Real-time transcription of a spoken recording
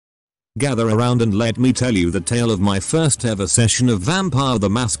Gather around and let me tell you the tale of my first ever session of Vampire the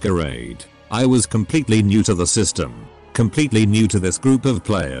Masquerade. I was completely new to the system. Completely new to this group of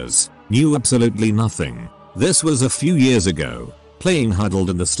players. Knew absolutely nothing. This was a few years ago. Playing huddled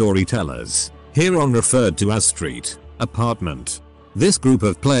in the Storytellers. Hereon referred to as Street Apartment. This group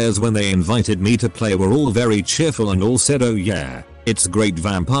of players, when they invited me to play, were all very cheerful and all said, oh yeah, it's great,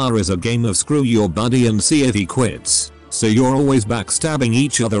 Vampire is a game of screw your buddy and see if he quits. So you're always backstabbing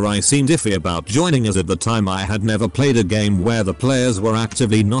each other. I seemed iffy about joining as at the time I had never played a game where the players were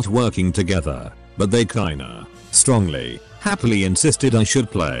actively not working together. But they kinda strongly, happily insisted I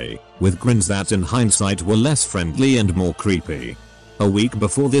should play, with grins that in hindsight were less friendly and more creepy. A week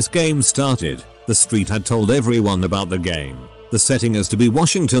before this game started, the Street had told everyone about the game. The setting is to be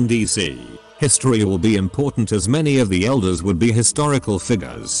Washington DC. History will be important as many of the elders would be historical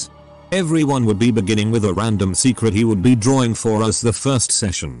figures. Everyone would be beginning with a random secret he would be drawing for us the first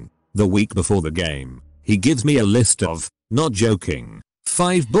session. The week before the game, he gives me a list of, not joking,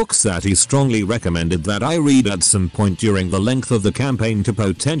 5 books that he strongly recommended that I read at some point during the length of the campaign to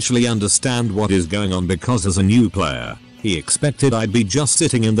potentially understand what is going on, because as a new player, he expected I'd be just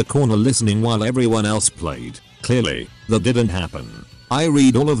sitting in the corner listening while everyone else played. Clearly, that didn't happen. I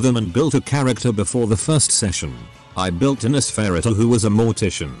read all of them and built a character before the first session. I built an Nosferatu who was a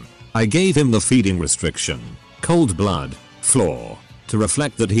mortician. I gave him the feeding restriction, cold blood, floor, to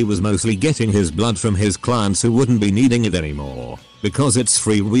reflect that he was mostly getting his blood from his clients who wouldn't be needing it anymore, because it's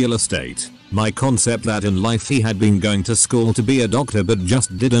free real estate. My concept that in life he had been going to school to be a doctor but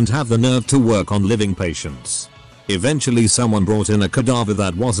just didn't have the nerve to work on living patients. Eventually someone brought in a cadaver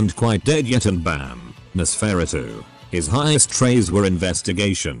that wasn't quite dead yet and bam, Nosferatu. His highest traits were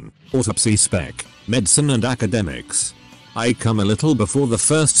investigation, autopsy spec, medicine and academics. I come a little before the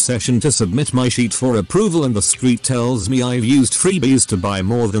first session to submit my sheet for approval and the Street tells me I've used freebies to buy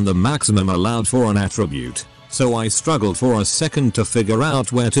more than the maximum allowed for an attribute. So I struggled for a second to figure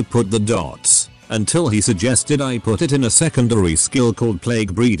out where to put the dots, until he suggested I put it in a secondary skill called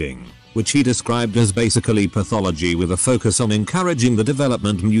plague breeding, which he described as basically pathology with a focus on encouraging the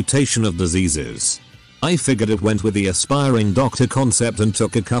development mutation of diseases. I figured it went with the aspiring doctor concept and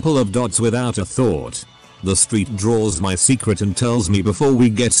took a couple of dots without a thought. The Street draws my secret and tells me before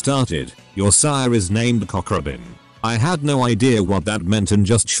we get started, your sire is named Cochrobin. I had no idea what that meant and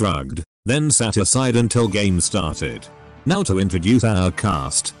just shrugged, then sat aside until game started. Now to introduce our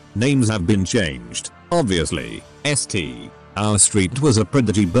cast, names have been changed, obviously. St. Our Street was a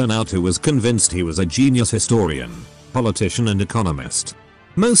prodigy burnout who was convinced he was a genius historian, politician and economist.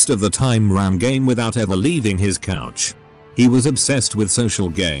 Most of the time ran game without ever leaving his couch. He was obsessed with social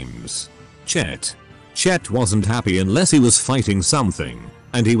games. Chet wasn't happy unless he was fighting something,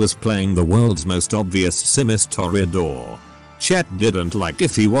 and he was playing the world's most obvious Sims Toreador. Chet didn't like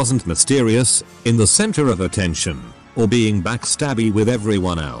if he wasn't mysterious, in the center of attention, or being backstabby with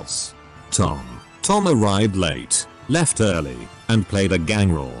everyone else. Tom arrived late, left early, and played a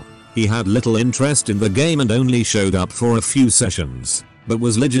gang role. He had little interest in the game and only showed up for a few sessions, but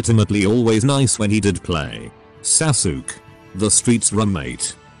was legitimately always nice when he did play. Sasuke, the Street's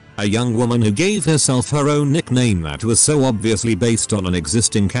roommate. A young woman who gave herself her own nickname that was so obviously based on an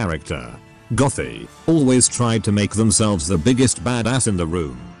existing character. Gothy, always tried to make themselves the biggest badass in the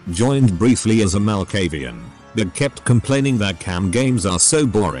room, joined briefly as a Malkavian, but kept complaining that cam games are so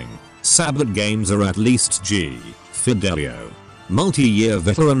boring. Sabbat games are at least G. Fidelio, multi-year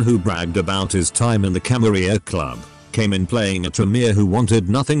veteran who bragged about his time in the Camarilla Club, came in playing a Tremere who wanted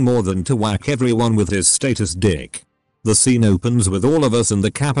nothing more than to whack everyone with his status dick. The scene opens with all of us in the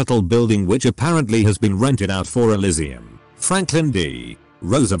Capitol building, which apparently has been rented out for Elysium. Franklin D.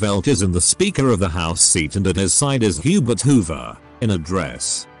 Roosevelt is in the Speaker of the House seat and at his side is Hubert Hoover, in a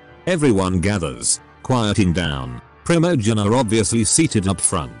dress. Everyone gathers, quieting down. Primogen are obviously seated up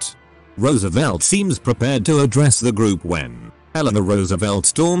front. Roosevelt seems prepared to address the group when Eleanor Roosevelt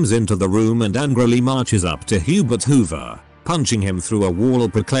storms into the room and angrily marches up to Hubert Hoover, punching him through a wall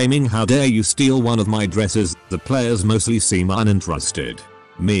proclaiming, how dare you steal one of my dresses. The players mostly seem uninterested.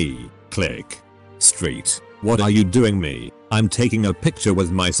 Me, click. Street, what are you doing? Me, I'm taking a picture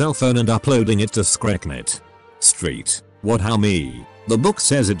with my cell phone and uploading it to Skreknet. Street, what? How? Me, the book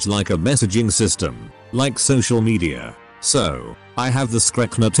says it's like a messaging system, like social media. So, I have the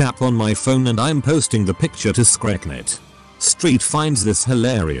Skreknet app on my phone and I'm posting the picture to Skreknet. Street finds this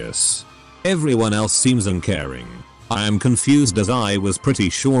hilarious. Everyone else seems uncaring. I am confused as I was pretty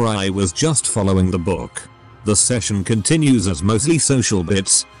sure I was just following the book. The session continues as mostly social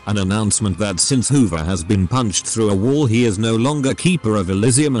bits, an announcement that since Hoover has been punched through a wall he is no longer Keeper of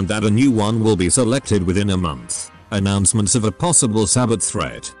Elysium and that a new one will be selected within a month. Announcements of a possible Sabbath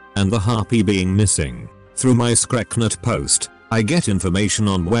threat. and the harpy being missing. Through my Skreknet post, I get information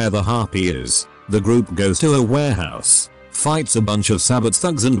on where the harpy is. The group goes to a warehouse, fights a bunch of Sabbath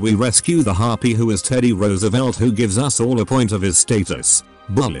thugs, and we rescue the harpy, who is Teddy Roosevelt, who gives us all a point of his status,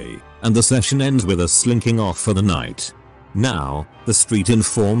 bully, and the session ends with us slinking off for the night. Now, the street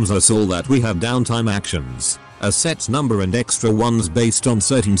informs us all that we have downtime actions, a set number and extra ones based on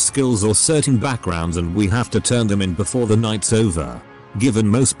certain skills or certain backgrounds, and we have to turn them in before the night's over. Given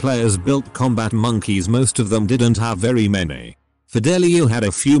most players built combat monkeys, most of them didn't have very many. Fidelio had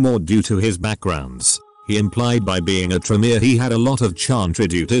a few more due to his backgrounds. He implied by being a Tremere he had a lot of chantry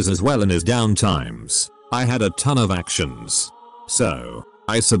duties as well in his downtimes. I had a ton of actions. So,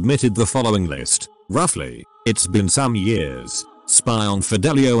 I submitted the following list. Roughly, it's been some years. Spy on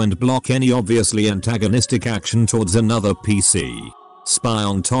Fidelio and block any obviously antagonistic action towards another PC. Spy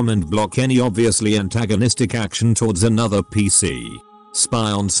on Tom and block any obviously antagonistic action towards another PC.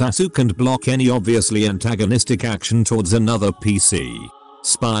 Spy on Sasuke and block any obviously antagonistic action towards another PC.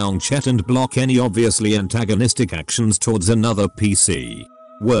 Spy on Chet and block any obviously antagonistic actions towards another PC.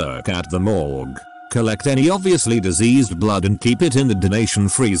 Work at the morgue. Collect any obviously diseased blood and keep it in the donation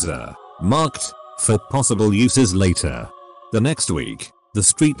freezer, marked for possible uses later. The next week, the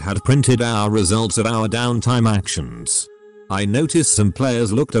street had printed our results of our downtime actions. I noticed some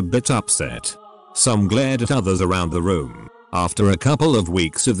players looked a bit upset. Some glared at others around the room. After a couple of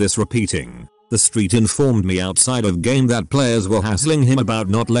weeks of this repeating, the street informed me outside of game that players were hassling him about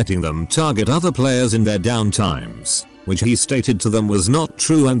not letting them target other players in their downtimes, which he stated to them was not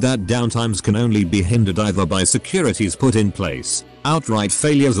true, and that downtimes can only be hindered either by securities put in place, outright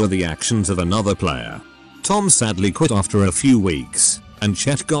failures, or the actions of another player. Tom sadly quit after a few weeks, and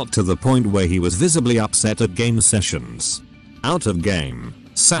Chet got to the point where he was visibly upset at game sessions. Out of game,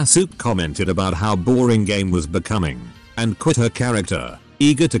 Sasuke commented about how boring game was becoming, and quit her character,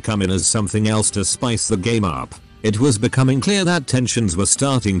 eager to come in as something else to spice the game up. It was becoming clear that tensions were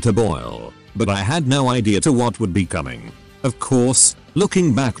starting to boil, but I had no idea to what would be coming. Of course,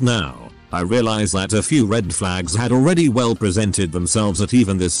 looking back now, I realize that a few red flags had already well presented themselves at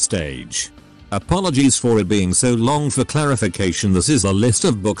even this stage. Apologies for it being so long. For clarification, this is a list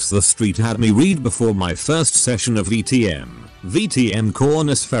of books the street had me read before my first session of VTM. VTM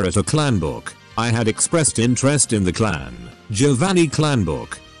Cornus Ferriter Clan book. I had expressed interest in the clan. Giovanni Clan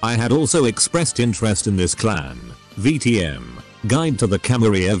book. I had also expressed interest in this clan. VTM. Guide to the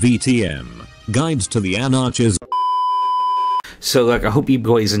Camarilla. VTM. Guides to the Anarchers. So I hope you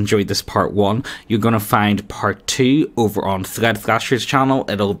guys enjoyed this part 1. You're going to find part 2 over on Thread Thrasher's channel.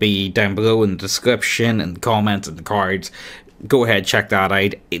 It'll be down below in the description and the comments and the cards. Go ahead, check that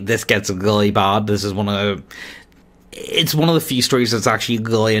out. This gets really bad. This is it's one of the few stories that's actually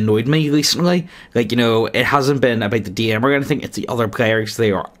really annoyed me recently. Like, you know, it hasn't been about the DM or anything. It's the other players.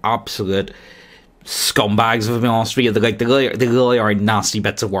 They are absolute scumbags, if I'm honest with you. They really are nasty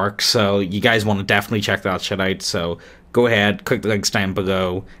bits of work. So you guys want to definitely check that shit out. So go ahead, click the links down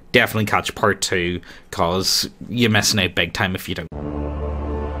below. Definitely catch part 2, because you're missing out big time if you don't.